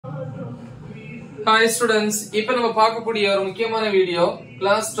Hi students, இப்போ நம்ம பார்க்கக்கூடிய ஒரு முக்கியமான video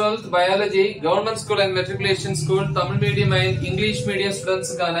class 12th biology government school and matriculation school Tamil medium and English medium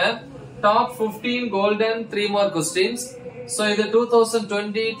students-க்கான top 15 golden 3 mark questions. So இது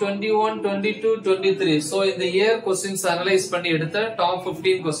 2020, 21, 22, 23. So இந்த year questions analyze பண்ணி எடுத்த top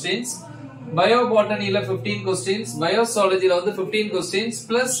 15 questions. Biobotany ல 15 questions, biosology ல வந்து 15 questions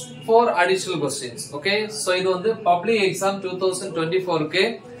plus 4 additional questions. Okay, so இது வந்து public exam 2024 க்கு.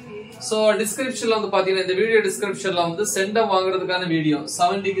 So description ல வந்து பாத்தீங்கன்னா இந்த வீடியோ descriptionல வந்து சென்டம் வாங்குறதுக்கான வீடியோ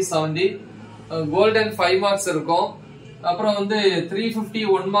 70 க்கு 70 கோல்டன் 5 மார்க்ஸ் இருக்கும். அப்புறம் வந்து 350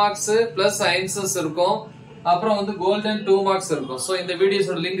 1 மார்க்ஸ் பிளஸ் ஆன்சர்ஸ் இருக்கும். அப்புறம் வந்து கோல்டன் 2 மார்க்ஸ் இருக்கும். சோ இந்த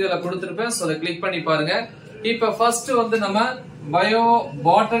வீடியோஸோட லிங்க் இதல கொடுத்திருப்பேன். சோ அத கிளிக் பண்ணி பாருங்க. இப்போ ஃபர்ஸ்ட் வந்து நம்ம பயோ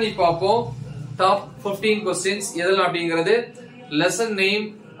பாட்டனி பாப்போம். டாப் 15 क्वेश्चंस எதெல்லாம் அப்படிங்கிறது லெசன் நேம்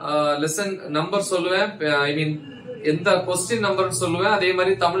லெசன் நம்பர் சொல்லுவேன். ஐ மீன் எந்த क्वेश्चन நம்பர் சொல்லுவேன். அதே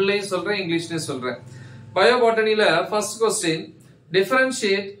மாதிரி தமிழ்லயும் சொல்றேன், இங்கிலீஷ்லயும் சொல்றேன். Bio பாட்டனில first question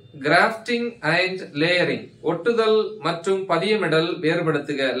differentiate grafting and layering, ஒட்டுதல் மற்றும் பதியமிடல்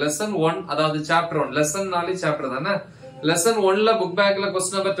வேறுபடுத்துக. லெசன் 1, அதாவது சாப்டர் 1. லெசன் 4 சாப்டர் தானே. லெசன் 1ல புக் பேக்ல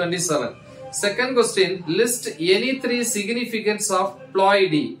question number 27. Second question list any 3 significance of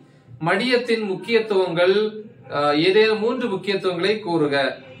ploidy, மடியத்தின் முக்கியத்துவங்கள் ஏதேனும் 3 முக்கியத்துவங்களை கூறுக.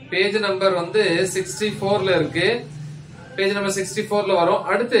 பேஜ் நம்பர் வந்து 64ல இருக்கு. பேஜ் நம்பர் 64ல வரும்.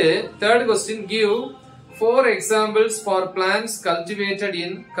 அடுத்து third question give 4 examples for plants cultivated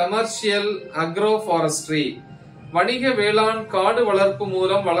in commercial agroforestry, வணிக வேளாண் காடு வளர்ப்பு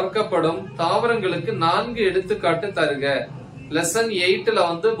மூலம் வளர்க்கப்படும் தாவரங்களுக்கு 4 எடுத்துக்காட்டு தருக. லெசன் 8ல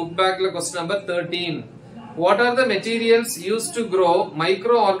வந்து புக் பேக்ல question number 13. what are the materials used to grow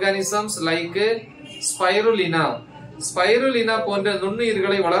microorganisms like spirulina, spirulina போன்ற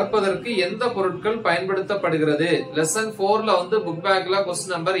நுண்ணுயிர்களை வளர்ப்பதற்கு எந்த பொருட்கள் பயன்படுத்தப்படுகிறது. லெசன் 4ல வந்து புக் பேக்ல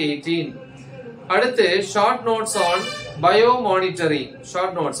क्वेश्चन நம்பர் 18. அடுத்து short notes on bio monitoring,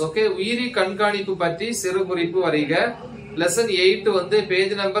 short notes. Okay, உயிரி கண்காணிப்பு பற்றி சிறு குறிப்பு வரைக. லெசன் 8 வந்து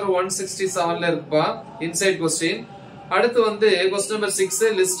பேஜ் நம்பர் 167ல இருக்குப்பா, இன்சைட் क्वेश्चन. அடுத்து வந்து question number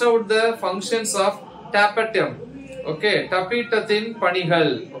 6 list out the functions of டாபெட்டம். Okay, டபீட்டத்தின்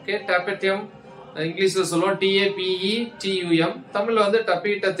பணிகள். ஓகே, டாபெட்டம் இங்கிலீஷ்ல சொல்லுவோம் TAPETUM, தமிழ்ல வந்து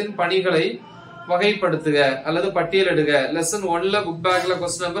டபீட்டத்தின் பணிகளை வகைப்படுத்துக அல்லது பட்டியலிடுக. லெசன் 1ல புக் பேக்ல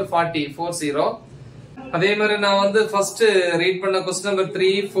क्वेश्चन நம்பர் 40. அதே மாதிரி நான் வந்து ஃபர்ஸ்ட் ரீட் பண்ண क्वेश्चन நம்பர்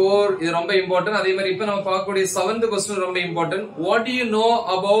 3, 4 இது ரொம்ப இம்பார்ட்டன்ட். அதே மாதிரி இப்போ நம்ம பார்க்கக்கூடிய 7th क्वेश्चन ரொம்ப important. What to you know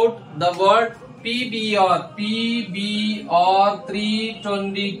about the word PBR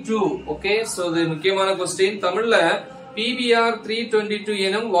 322. Okay, so இது முக்கியமான क्वेश्चन. தமிழ்ல PBR 322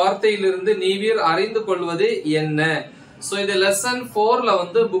 எனும் வார்த்தையிலிருந்து நீவீர் அறிந்து கொள்வது என்ன? சோ இது லெசன் 4ல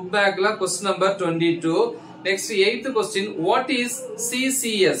வந்து புக் பேக்ல question number 22. Next 8th question what is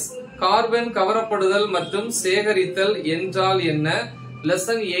CCS, carbon கவரப்படுதல் மற்றும் சேகரித்தல் என்றால் என்ன?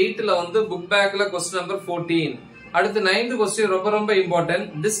 லெசன் 8ல வந்து புக் பேக்ல क्वेश्चन நம்பர் 14. அடுத்து 9th क्वेश्चन ரொம்ப important.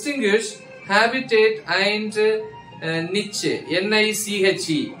 distinguish habitat and niche,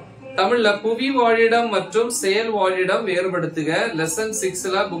 NICHE, தமிழ்ல புவி வாழிடம் மற்றும் செயல் வாழிடம் வேறுபடுத்துக. லெசன்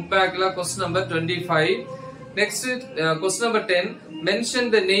 6ல புக் பேக்ல question number 25. Next question number 10 mention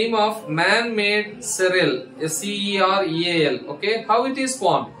the name of man made cereal, CEREAL. Okay, how it is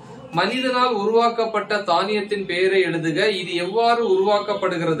formed, மனிதனால் உருவாக்கப்பட்ட தானியத்தின் பெயரை எழுதுக. இது எவ்வாறு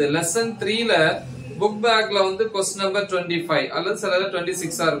உருவாக்கப்படுகிறது? லெசன் 3ல புக் பேக்ல வந்து क्वेश्चन நம்பர் 25 அல்லது சில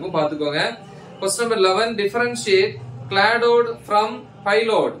 26 இருக்கும், பாத்துக்கோங்க. Question number 11 differentiate cladoid from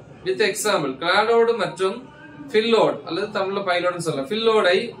phylloid with example. cladoid மற்றும் phylloid அல்லது தமிழ்ல phylloid னு சொல்லலாம். phylloid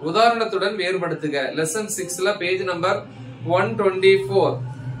ஐ உதாரணத்துடன் வேறுபடுத்துக. Lesson 6ல page number 124.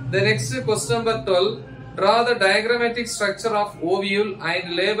 the next question number 12 draw the diagrammatic structure of ovule and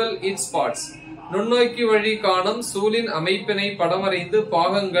label its parts, நுண்ணோக்கி வழி காணும் சூலின் அமைப்பினை படமறைந்து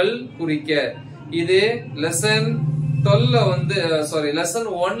பாகங்கள் குறிக்க. இது லெசன் 12ல வந்து லெசன்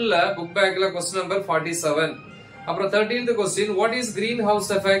 1ல புக் பேக்ல क्वेश्चन நம்பர் 47. அப்புறம் 13th question what is greenhouse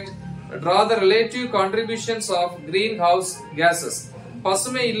effect, draw the relative contributions of greenhouse gases,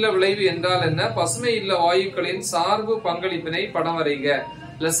 பசுமை இல்ல விளைவு என்றால் என்ன? பசுமை இல்ல வாயுக்களின் சார்பு பங்களிப்பினை படம் வரைக.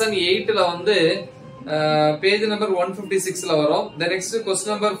 லெசன் 8ல வந்து பேஜ் நம்பர் 156ல வரும். the next question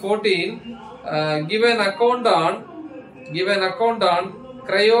number 14 give an account on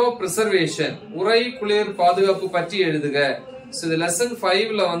cryo preservation, உறை குளிர் பாதுகாப்பு பற்றி எழுதுக. சோ இது லெசன்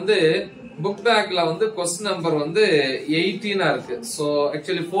 5ல வந்து புக் பேக்ல வந்து क्वेश्चन நம்பர் வந்து 18 இருக்கு. சோ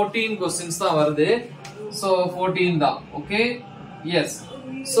एक्चुअली 14 क्वेश्चंस தான் வருது. சோ 14 தான். Okay, S.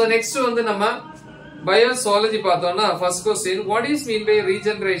 சோ நெக்ஸ்ட் வந்து நம்ம பயோசாலஜி பார்த்தோம்னா first question what is mean by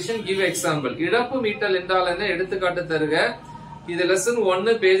regeneration, give example. இழப்பு மீட்டல் என்றால் என்ன? எடுத்துக்காட்டு தருக. இது லெசன்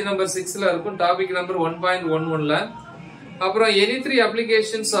 1 பேஜ் நம்பர் 6ல இருக்கும், டாபிக் நம்பர் 1.11ல. அப்புறம் any 3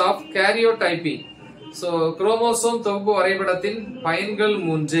 applications of karyotyping. So chromosome தொகுப்பு வரைபடத்தின் பயன்கள்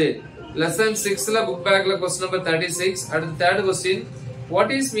 3. லெசன் 6ல புக் பேக்ல क्वेश्चन நம்பர் 36. அடுத்து third question,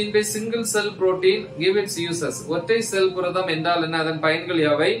 what is mean by single cell protein, give it's uses. ஒற்றை செல் புரதம் என்றால் என்ன, அதன் பயன்கள்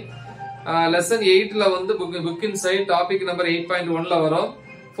யாவை. லெசன் 8ல வந்து புக் இன்சைட் டாபிக் நம்பர் 8.1ல வரும்.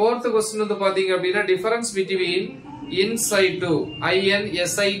 ஃபோர்த் क्वेश्चन வந்து பாத்தீங்க அப்படின்னா difference between இன்சைட்டு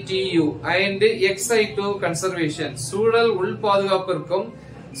INSITU and excite conservation. சூழல் உள் பாதுகாப்பிற்கும்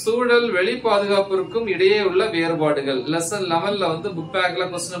சூழல் வெளி பாதுகாப்பிற்கும் இடையே உள்ள வேறுபாடுகள். லெசன் 11ல வந்து புக் பேக்ல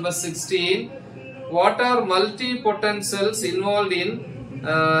question number 16, what are multi potent cells involved in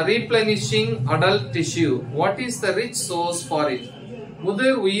ரீப்ளனிஷிங் adult tissue, what is the rich source for it.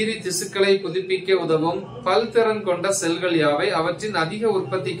 முதிர் உயிரி திசுக்களை புதுப்பிக்க உதவும் பல்திறன் கொண்ட செல்கள் யாவை, அவற்றின் அதிக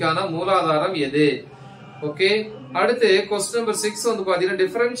உற்பத்திக்கான மூலாதாரம் எது. ஓகே, அடுத்து क्वेश्चन நம்பர் 6 வந்து பாத்தீங்கன்னா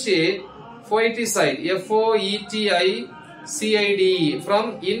டிஃபரன்ஷியேட் ஃபோய்டிசைட் FOETICIDE from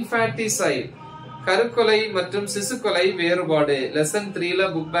infanticide. கருக்கொலை மற்றும் சிசுக்கொலை வேறுபாடு. லெசன் 3ல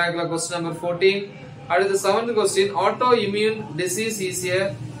புக் பேக்ல क्वेश्चन நம்பர் 14. அடுத்து 7th question, auto immune disease is a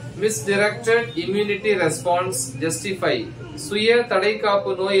misdirected immunity response, justify. சுய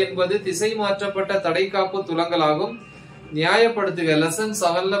தடைக்காப்பு நோய் என்பது திசை மாற்றப்பட்ட தடைக்காப்பு துலங்களாகும், நியாயப்படுத்துக. லெசன்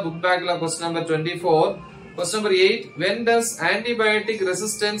 7ல புக் பேக்ல question number 24. Question number 8, when does antibiotic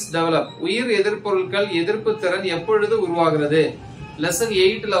resistance develop. உயிர் எதிர்ப்பொருட்கள் எதிர்ப்பு திறன் எப்பொழுது உருவாகிறது. லெசன்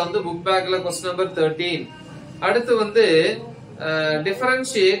 8ல வந்து புக் பேக்ல क्वेश्चन நம்பர் 13. அடுத்து வந்து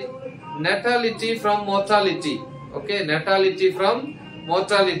differentiate natality from mortality. Okay, natality from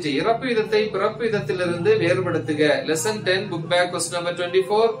mortality. இறப்பு விதத்தை பிறப்பு விதத்திலிருந்து வேறுபடுத்துக. Lesson 10 book back question number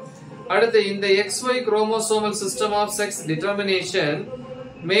 24. அடுத்து இந்த XY chromosomal system of sex determination,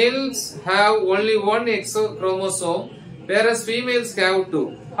 males have only one X chromosome whereas females have two.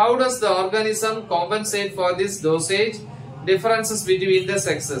 How does the organism compensate for this dosage differences between the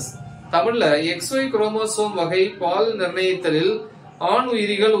sexes. தமிழ்ல XY chromosome வகை பால் நிர்ணயித்தலில் ஆண்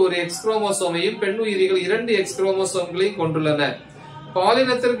உயிரிகள் ஒரு X குரோமோசோமையும் பெண் உயிரிகள் 2 X குரோமோசோம்களையும் கொண்டுள்ளன.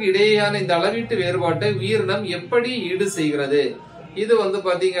 பாலினத்திற்கு இடையேயான இந்த அளவீட்டு வேறுபாட்டை உயிரினம் எப்படி ஈடு செய்கிறது. இது வந்து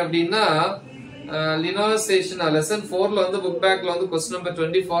பாத்தீங்க அப்படின்னா லினோசேஷன் லெசன் 4ல வந்து புக் பேக்ல வந்து क्वेश्चन நம்பர்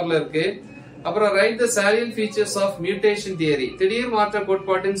 24ல இருக்கு. அப்புறம் right the salient features of mutation theory, திடீர் மாற்ற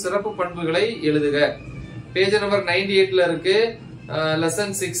கோட்பாட்டின் சிறப்பு பண்புகளை எழுதுக. பேஜ் நம்பர் 98ல இருக்கு,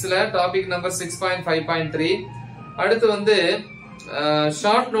 லெசன் 6ல டாபிக் நம்பர் 6.5.3. அடுத்து வந்து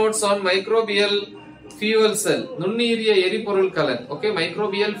short notes on microbial fuel செல், நுண்ணுயிரிய எரிபொருள் கலன். ஓகே,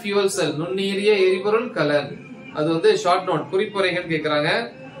 மைக்ரோபியல் ஃபியூவல் செல் நுண்ணுயிரிய எரிபொருள் கலன், அது வந்து ஷார்ட் நோட் குறிப்புரைகள் கேக்குறாங்க.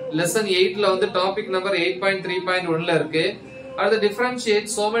 லெசன் 8ல வந்து டாபிக் நம்பர் 8.3.1ல இருக்கு. அடுத்து differentiate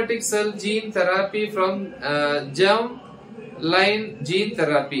சோமேட்டிக் sell gene therapy from germ line gene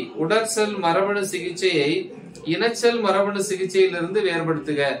therapy, உடற் செல் மரபணு சிகிச்சையை இனச்செல் மரபணு சிகிச்சையிலிருந்து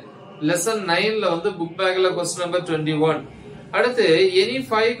வேறுபடுத்துக. லெசன் 9ல வந்து புக் பேக்ல क्वेश्चन நம்பர் 21. அடுத்து any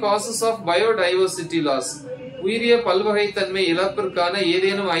 5 causes of biodiversity loss, உயிரிய பல்வகைத்தன்மை இழப்பிற்கான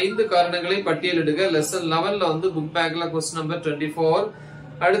ஏதேனும் 5 காரணங்களை பட்டியலிடுக. லெசன் 11ல வந்து புக் பேக்ல क्वेश्चन நம்பர் 24.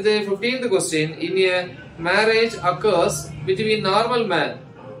 அடுத்து 15th question, in a marriage occurs between normal man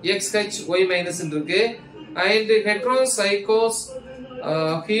XHY minus இருக்கு and heterozygous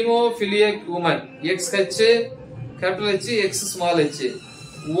hemophiliac woman XH capital H X small h.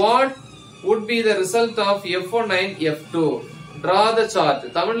 What would be the result of F19 F2? Draw the chart.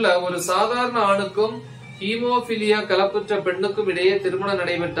 தமிழ்ல ஒரு சாதாரண ஆணுக்கும் haemophilia கலப்புற்ற பெண்ணுக்கும் இடையே திருமணம்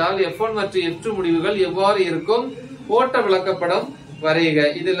நடைபெற்றால் F1 மற்றும் F2 முடிவுகள் எவ்வாறு இருக்கும், ஓட்ட விளக்கப்படம் வரைக.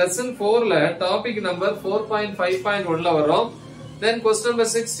 இது லெசன் 4ல டாபிக் நம்பர் 4.5.1ல வரும். தென் क्वेश्चन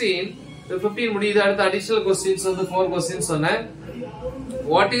நம்பர் 16 15 முடியுது. அடுத்து அடிஷனல் क्वेश्चंस வந்து 4 क्वेश्चंस சொன்னேன்.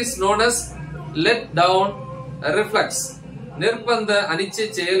 What is known as let down reflex, நிர்பந்த அனிச்சை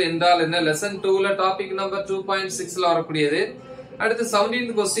செயல் என்றால் என்ன. லெசன் 2ல டாபிக் நம்பர் 2.6ல வரக்கூடியது. அடுத்து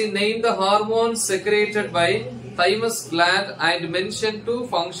 17th question, name the hormones secreted by thymus gland and mention 2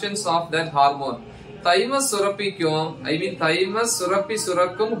 functions of that hormone. Thymus சுரப்பிக்கும் thymus சுரப்பி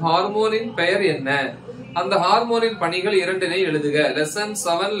சுரக்கும் ஹார்மோனின் பெயர் என்ன, அந்த ஹார்மோனின் பணிகள் 2 எழுதுக. Lesson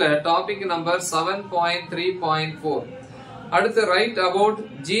 7ல topic number 7.3.4. அடுத்து ரைட் அபவுட்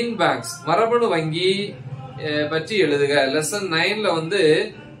ஜீன் பேங்க்ஸ், மரபணு வங்கி பற்றி எழுதுக. லெசன் 9ல வந்து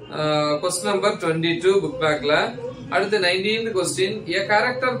क्वेश्चन நம்பர் 22 புக் பேக்ல. அடுத்து 19th question, a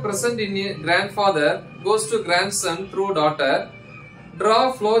character present in a grandfather goes to grandson through daughter. Draw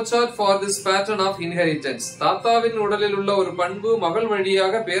flowchart for this pattern of inheritance. தாத்தாவின் உடலில் உள்ள ஒரு பண்பு மகள்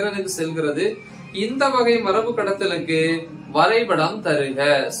வழியாக பேரனுக்கு செல்கிறது. இந்த வகை மரபு கடத்தலுக்கு வரைபடம் தருக.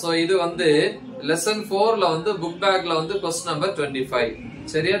 சோ இது வந்து லெசன் 4ல வந்து புக் பேக்ல வந்து கொஸ்டின் நம்பர் 25.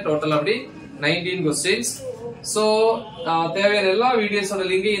 சரியா? டோட்டல் அப்படி 19 கொஸ்டின்ஸ். சோ தேவையான எல்லா வீடியோஸோட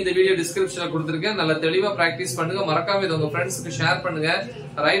லிங்க் இந்த வீடியோ டிஸ்கிரிப்ஷன்ல கொடுத்திருக்கேன். நல்லா தெளிவா பிராக்டிஸ் பண்ணுங்க. மறக்காம இதை உங்க ஃப்ரெண்ட்ஸ்க்கு ஷேர் பண்ணுங்க.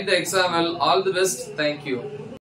 Right the exam well. All the best. Thank you.